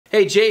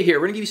Hey, Jay here.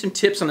 We're going to give you some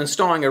tips on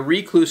installing a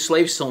Rekluse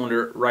Slave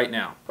Cylinder right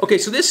now. Okay,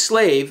 so this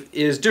slave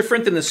is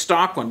different than the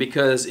stock one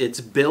because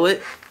it's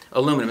billet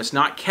aluminum. It's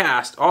not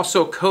cast,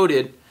 also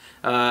coated,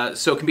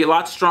 so it can be a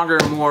lot stronger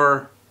and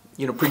more,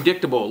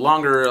 predictable,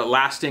 longer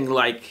lasting,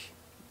 like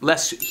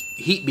less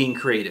heat being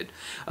created.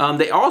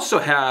 They also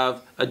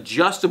have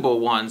adjustable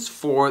ones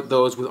for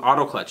those with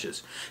auto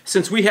clutches.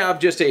 Since we have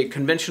just a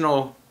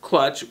conventional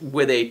clutch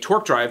with a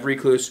torque drive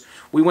Rekluse,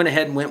 we went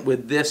ahead and went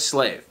with this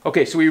slave.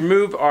 Okay, so we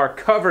remove our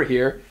cover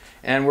here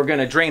and we're going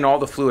to drain all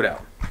the fluid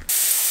out.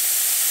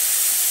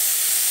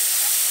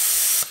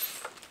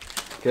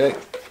 Okay,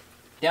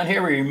 down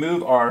here we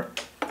remove our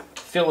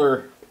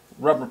filler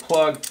rubber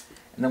plug,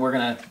 and then we're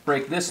going to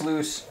break this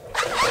loose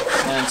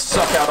and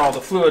suck out all the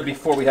fluid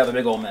before we have a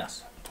big old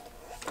mess.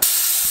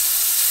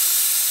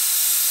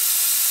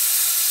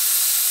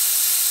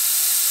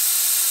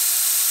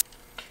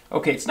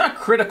 Okay, it's not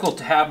critical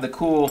to have the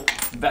cool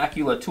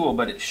Vacula tool,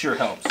 but it sure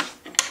helps.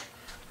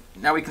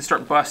 Now we can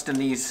start busting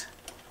these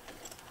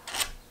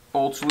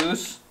bolts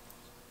loose.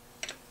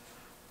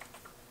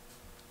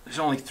 There's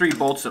only 3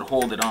 bolts that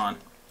hold it on.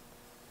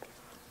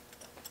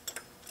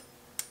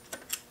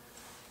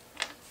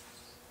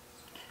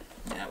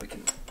 Now we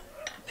can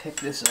pick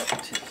this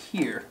up to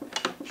here.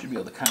 Should be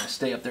able to kind of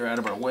stay up there out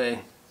of our way.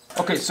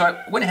 Okay, so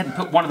I went ahead and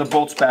put one of the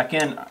bolts back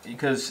in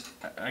because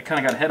I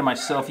kind of got ahead of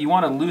myself. You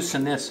want to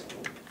loosen this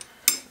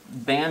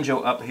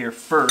banjo up here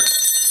first.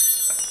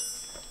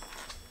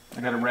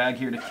 I got a rag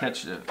here to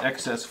catch the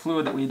excess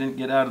fluid that we didn't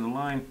get out of the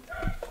line.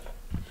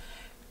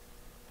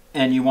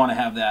 And you want to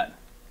have that,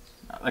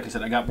 like I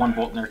said, I got one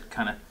bolt in there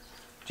kind of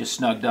just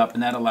snugged up,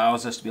 and that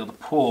allows us to be able to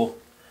pull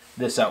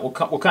this out. We'll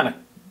kind of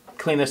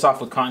clean this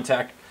off with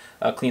contact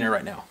cleaner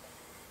right now.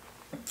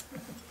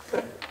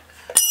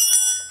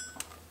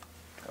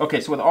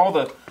 Okay, so with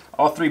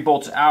all 3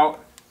 bolts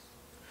out,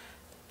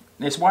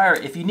 this wire,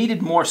 if you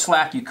needed more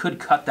slack, you could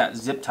cut that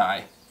zip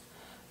tie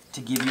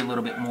to give you a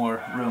little bit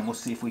more room. We'll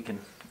see if we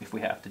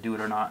have to do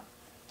it or not.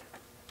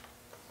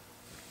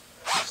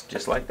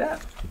 Just like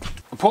that.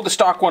 I pulled the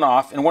stock one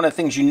off, and one of the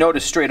things you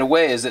notice straight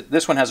away is that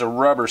this one has a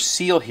rubber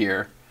seal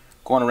here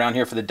going around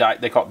here for the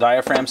they call it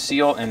diaphragm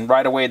seal, and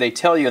right away they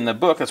tell you in the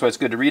book, that's why it's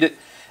good to read it,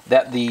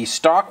 that the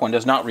stock one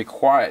does not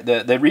require,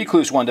 the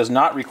Rekluse one does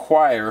not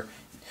require.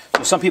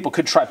 So some people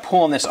could try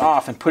pulling this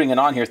off and putting it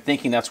on here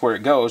thinking that's where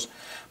it goes,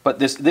 but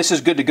this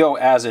is good to go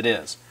as it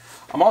is.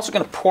 I'm also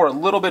going to pour a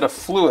little bit of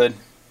fluid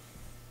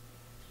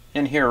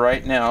in here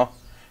right now.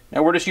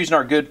 Now we're just using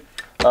our good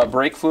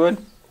brake fluid,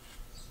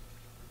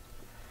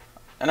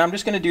 and I'm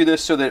just going to do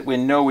this so that we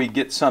know we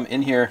get some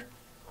in here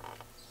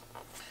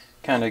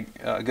kind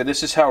of good.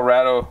 This is how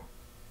Rado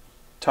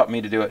taught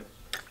me to do it.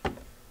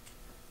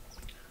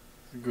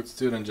 Good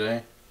student,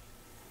 Jay.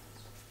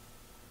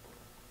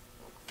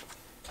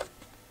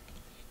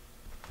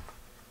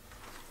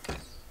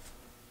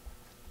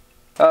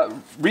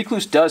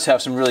 Rekluse does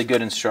have some really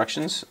good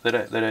instructions that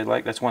I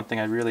like. That's one thing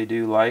I really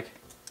do like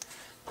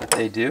that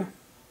they do.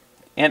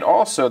 And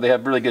also they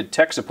have really good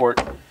tech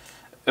support.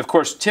 Of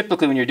course,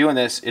 typically when you're doing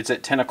this, it's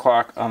at 10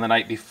 o'clock on the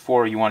night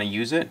before you want to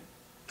use it.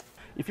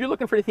 If you're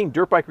looking for anything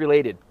dirt bike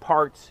related,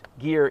 parts,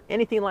 gear,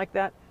 anything like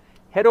that,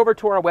 head over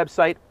to our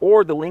website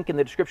or the link in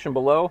the description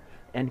below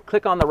and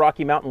click on the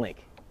Rocky Mountain link.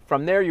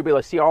 From there, you'll be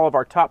able to see all of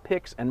our top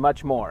picks and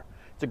much more.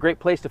 It's a great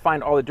place to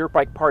find all the dirt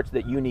bike parts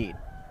that you need.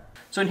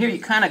 So in here, you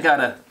kind of got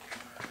to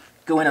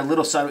go in a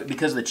little side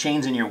because the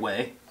chain's in your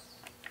way.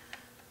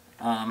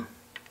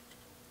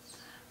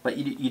 But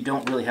you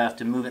don't really have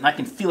to move it. And I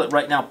can feel it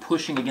right now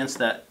pushing against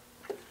that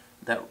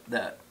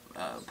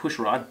push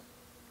rod.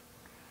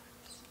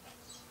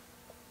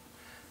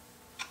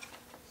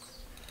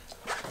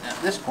 Now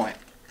at this point,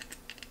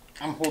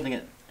 I'm holding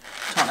it.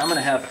 I'm going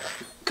to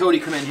have Cody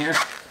come in here,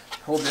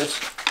 hold this,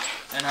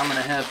 and I'm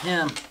going to have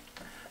him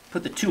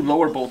put the 2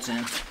 lower bolts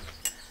in.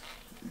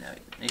 Now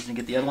he's going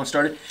to get the other one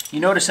started. You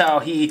notice how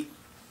he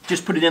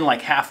just put it in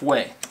like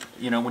halfway.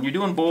 When you're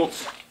doing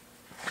bolts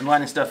and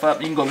lining stuff up,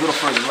 you can go a little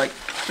further, like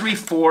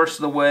 3/4 of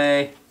the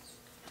way.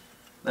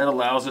 That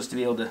allows us to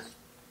be able to,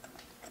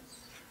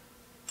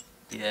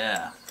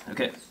 yeah,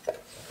 okay.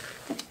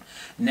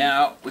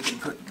 Now we can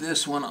put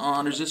this one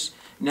on. There's this.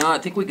 Now I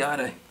think we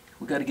gotta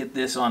get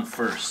this on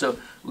first. So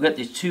we got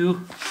these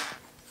 2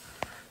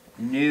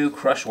 new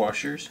crush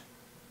washers.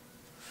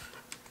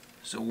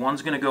 So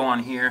one's gonna go on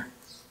here,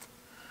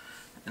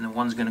 and then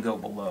one's gonna go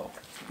below.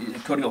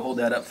 Cody will hold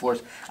that up for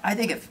us. I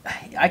think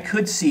I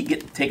could see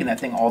taking that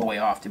thing all the way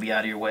off to be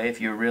out of your way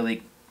if you're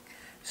really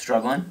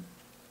struggling,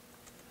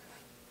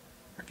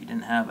 or if you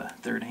didn't have a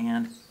third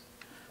hand.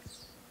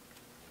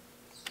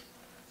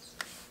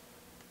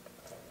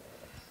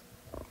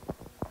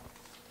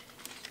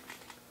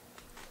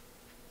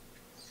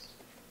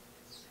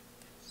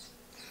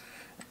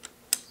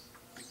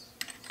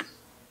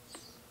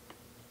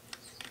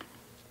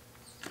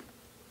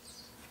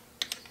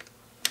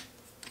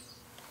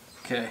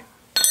 Okay.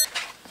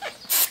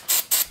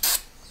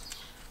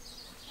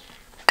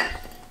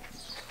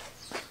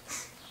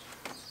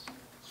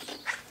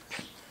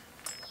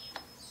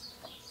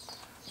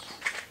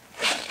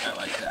 I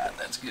like that.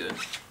 That's good.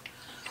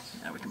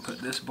 Now we can put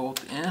this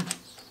bolt in.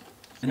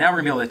 And now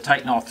we're going to be able to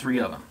tighten all three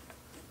of them.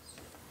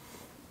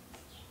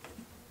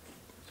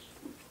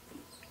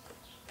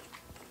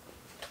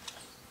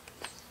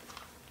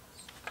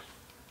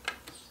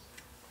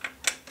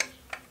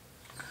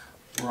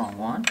 Wrong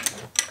one.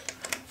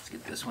 Let's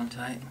get this one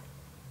tight.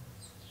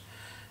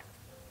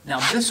 Now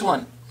this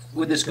one,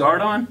 with this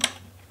guard on,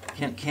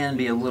 can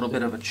be a little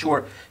bit of a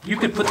chore. You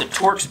could put the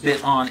Torx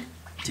bit on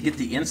to get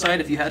the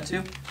inside if you had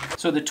to.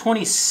 So the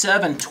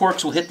 27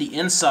 Torx will hit the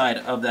inside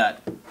of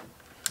that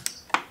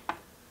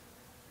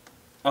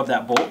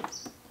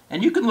bolt.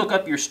 And you can look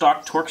up your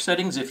stock Torx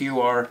settings if you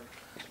are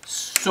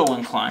so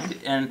inclined.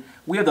 And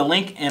we have the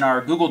link in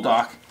our Google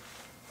Doc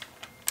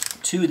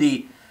to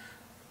the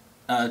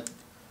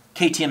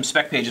KTM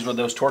spec pages with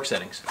those torque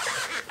settings.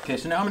 Okay,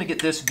 so now I'm going to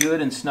get this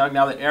good and snug.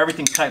 Now that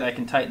everything's tight, I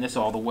can tighten this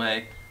all the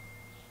way.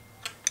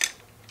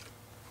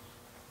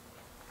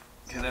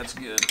 Okay, that's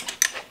good.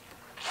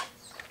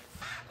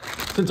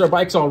 Since our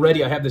bike's all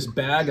ready, I have this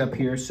bag up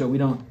here so we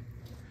don't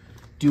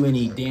do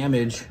any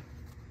damage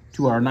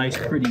to our nice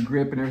pretty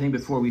grip and everything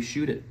before we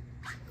shoot it.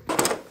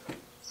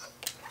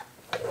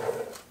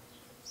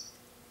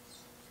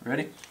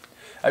 Ready?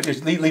 I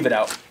just leave it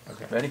out.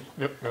 Okay. Ready?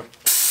 Yep. How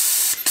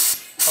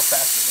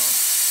fast is it going?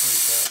 Pretty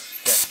fast.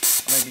 Okay.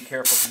 I'm going to be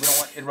careful because we don't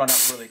want it to run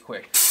out really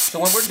quick. So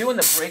when we're doing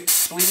the brake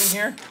bleeding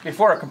here,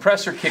 before our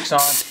compressor kicks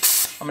on,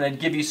 I'm going to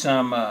give you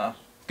some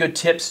good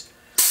tips.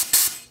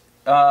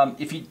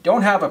 If you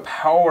don't have a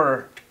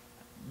power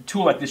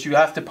tool like this, you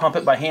have to pump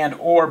it by hand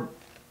or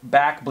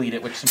back bleed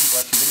it, which some people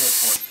have some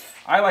videos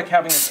for. I like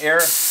having an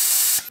air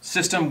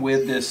system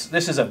with this.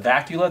 This is a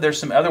Vacula. There's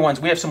some other ones.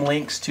 We have some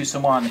links to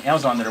some on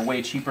Amazon that are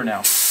way cheaper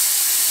now.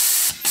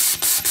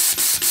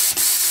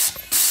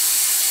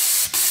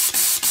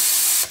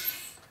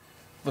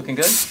 Looking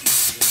good?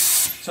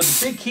 So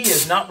the big key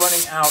is not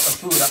running out of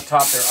fluid up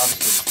top there,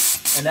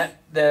 obviously. And that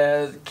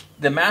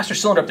the master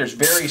cylinder up there is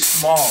very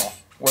small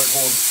where it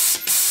holds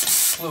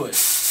fluid.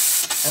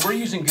 And we're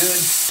using good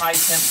high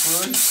temp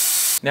fluid.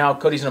 Now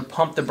Cody's going to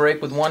pump the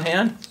brake with one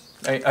hand.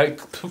 I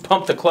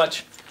pump the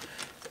clutch,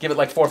 give it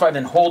like 4 or 5,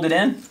 then hold it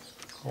in.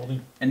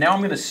 Holding. And now I'm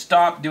going to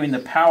stop doing the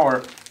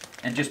power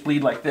and just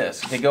bleed like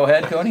this. Okay, go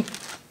ahead, Cody.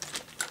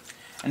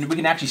 And we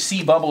can actually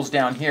see bubbles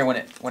down here when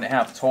it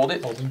happens. Hold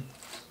it. Holding.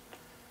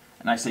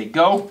 And I say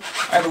go.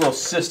 I have a little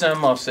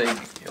system. I'll say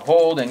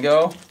hold and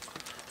go.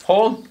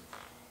 Hold.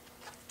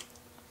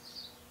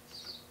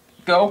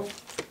 Go.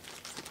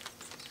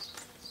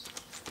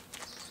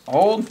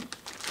 Hold.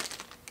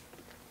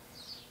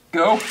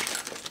 Go.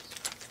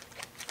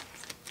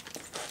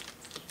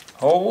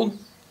 Hold.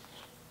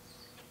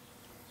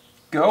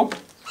 Go.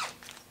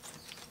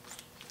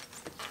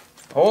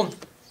 Hold.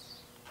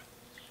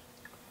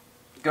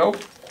 Go.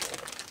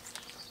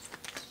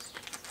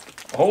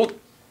 Hold.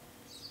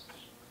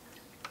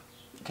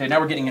 Okay, now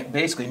we're getting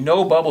basically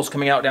no bubbles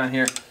coming out down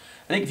here.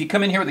 I think if you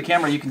come in here with the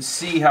camera, you can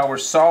see how we're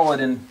solid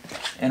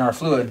in our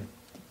fluid.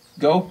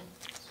 Go.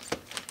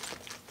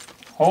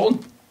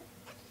 Hold.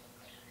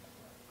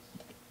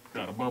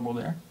 Got a bubble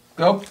there.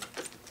 Go.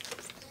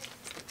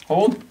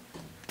 Hold.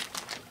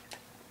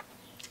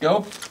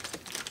 Go.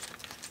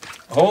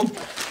 Hold.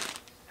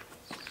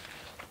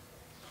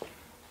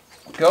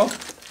 Go.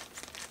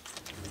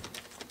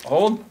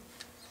 Hold.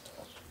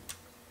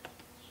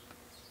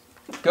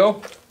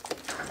 Go.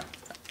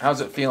 How's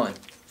it feeling?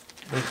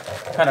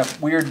 Kind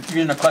of weird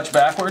using the clutch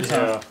backwards?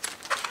 Yeah.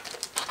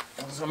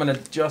 Huh? So I'm going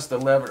to adjust the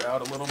lever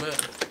out a little bit.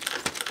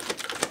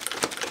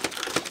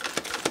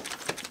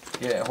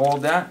 Yeah,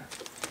 hold that.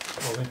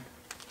 Holding.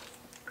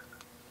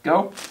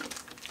 Go.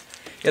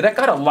 Yeah, that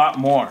got a lot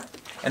more.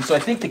 And so I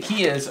think the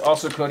key is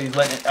also, Cody,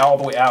 letting it all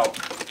the way out.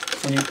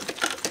 When you,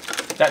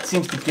 that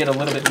seems to get a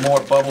little bit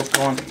more bubbles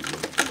going.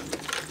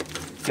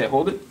 Okay,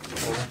 hold it.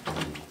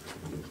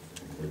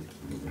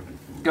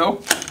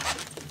 Go.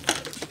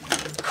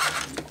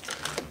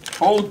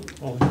 Hold.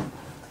 Hold. Let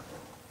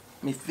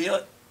me feel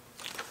it.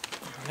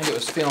 I think it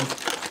was feeling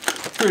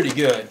pretty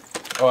good.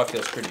 Oh, it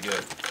feels pretty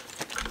good.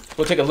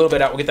 We'll take a little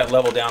bit out. We'll get that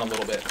level down a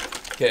little bit.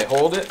 Okay,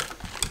 hold it.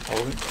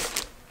 Hold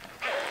it.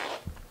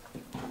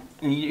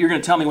 And you're going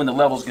to tell me when the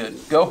level's good.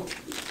 Go.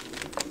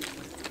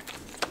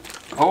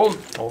 Hold.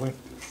 Holding.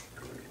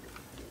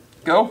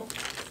 Go.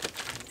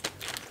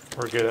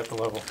 We're good at the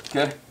level.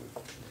 Okay.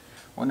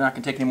 Well, now I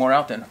can take any more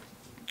out then.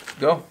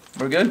 Go.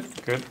 We're good?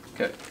 Good.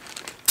 Okay.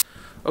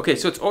 Okay,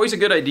 so it's always a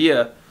good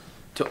idea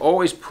to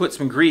always put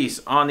some grease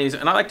on these.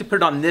 And I like to put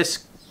it on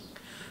this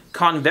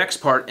convex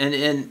part and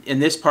in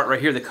this part right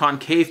here, the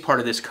concave part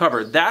of this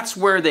cover. That's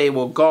where they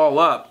will gall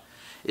up,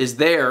 is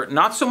there.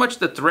 Not so much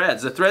the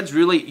threads. The threads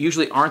really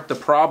usually aren't the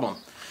problem.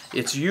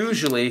 It's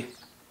usually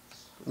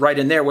right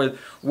in there where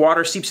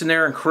water seeps in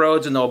there and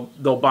corrodes and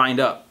they'll bind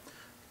up.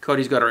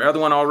 Cody's got our other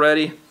one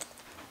already.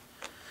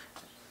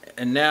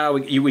 And now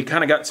we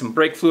kind of got some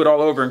brake fluid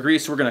all over and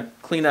grease, so we're going to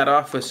clean that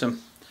off with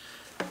some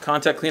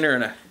contact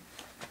cleaner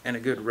and a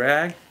good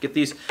rag. Get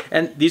these,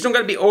 and these don't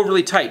got to be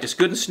overly tight, just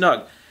good and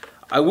snug.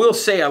 I will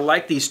say I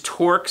like these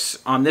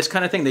Torx on this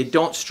kind of thing. They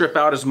don't strip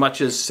out as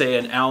much as, say,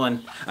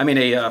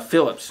 a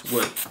Phillips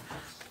would.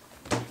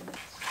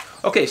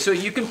 Okay, so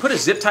you can put a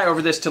zip tie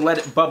over this to let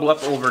it bubble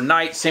up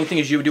overnight. Same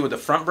thing as you would do with the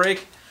front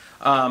brake.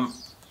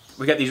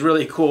 We got these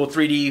really cool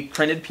 3D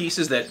printed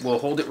pieces that will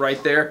hold it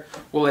right there.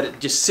 We'll let it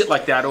just sit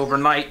like that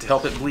overnight to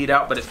help it bleed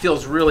out, but it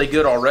feels really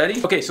good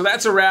already. Okay, so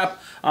that's a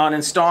wrap on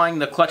installing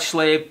the clutch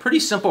slave. Pretty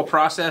simple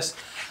process.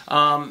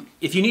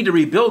 If you need to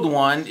rebuild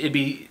one, it'd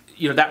be,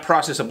 that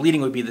process of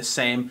bleeding would be the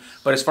same.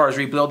 But as far as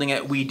rebuilding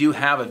it, we do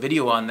have a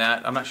video on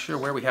that. I'm not sure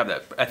where we have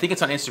that. I think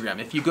it's on Instagram.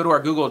 If you go to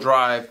our Google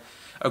Drive,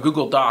 a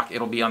Google Doc,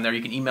 it'll be on there.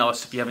 You can email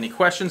us if you have any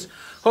questions.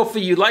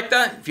 Hopefully you like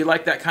that. If you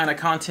like that kind of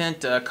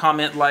content,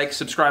 comment, like,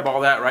 subscribe,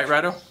 all that, right,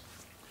 Rado?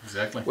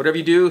 Exactly. Whatever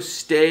you do,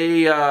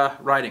 stay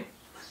riding.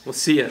 We'll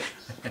see you.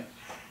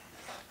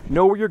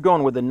 Know where you're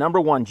going with the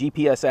 #1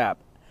 GPS app,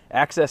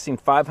 accessing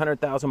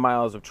 500,000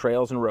 miles of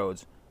trails and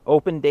roads,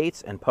 open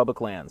dates, and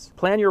public lands.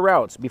 Plan your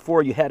routes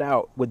before you head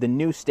out with the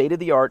new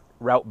state-of-the-art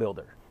Route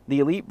Builder. The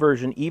Elite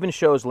version even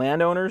shows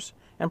landowners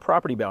and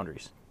property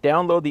boundaries.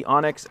 Download the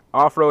onX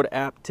Off-Road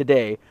app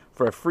today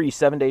for a free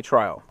 7-day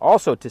trial.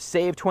 Also, to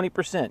save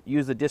 20%,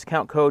 use the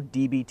discount code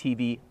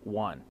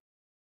DBTV1.